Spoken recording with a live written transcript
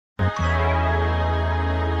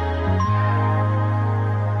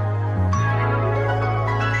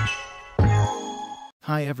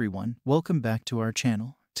Hi everyone, welcome back to our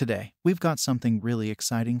channel. Today, we've got something really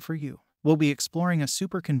exciting for you. We'll be exploring a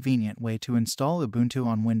super convenient way to install Ubuntu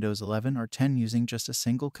on Windows 11 or 10 using just a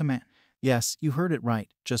single command. Yes, you heard it right,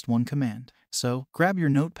 just one command. So, grab your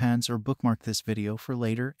notepads or bookmark this video for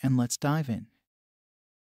later and let's dive in.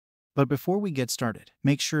 But before we get started,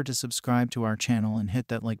 make sure to subscribe to our channel and hit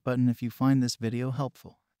that like button if you find this video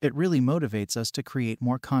helpful. It really motivates us to create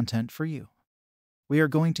more content for you. We are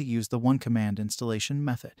going to use the one command installation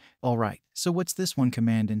method. Alright, so what's this one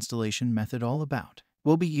command installation method all about?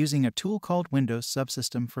 We'll be using a tool called Windows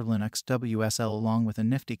Subsystem for Linux WSL along with a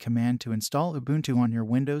nifty command to install Ubuntu on your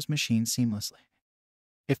Windows machine seamlessly.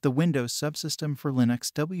 If the Windows Subsystem for Linux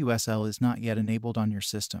WSL is not yet enabled on your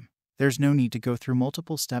system, there's no need to go through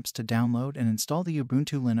multiple steps to download and install the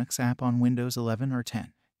Ubuntu Linux app on Windows 11 or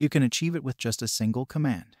 10. You can achieve it with just a single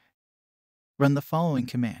command. Run the following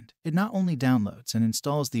command. It not only downloads and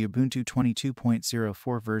installs the Ubuntu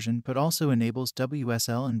 22.04 version but also enables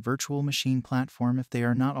WSL and virtual machine platform if they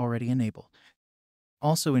are not already enabled.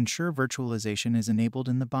 Also ensure virtualization is enabled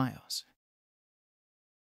in the BIOS.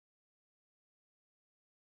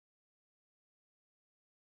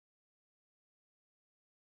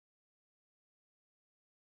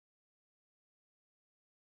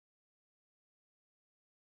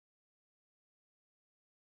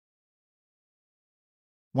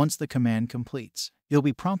 Once the command completes, you'll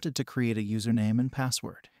be prompted to create a username and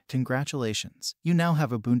password. Congratulations, you now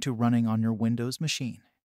have Ubuntu running on your Windows machine.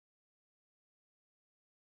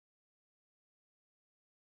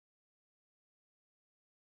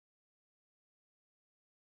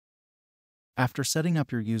 After setting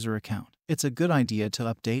up your user account, it's a good idea to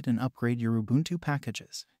update and upgrade your Ubuntu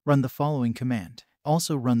packages. Run the following command.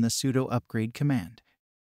 Also run the sudo upgrade command.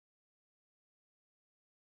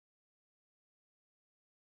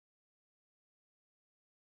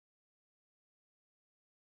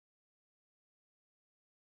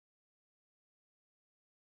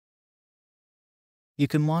 You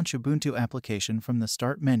can launch Ubuntu application from the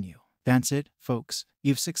Start menu. That's it, folks.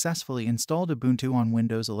 You've successfully installed Ubuntu on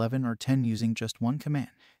Windows 11 or 10 using just one command.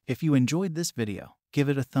 If you enjoyed this video, give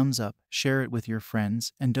it a thumbs up, share it with your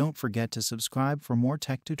friends, and don't forget to subscribe for more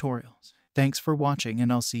tech tutorials. Thanks for watching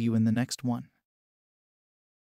and I'll see you in the next one.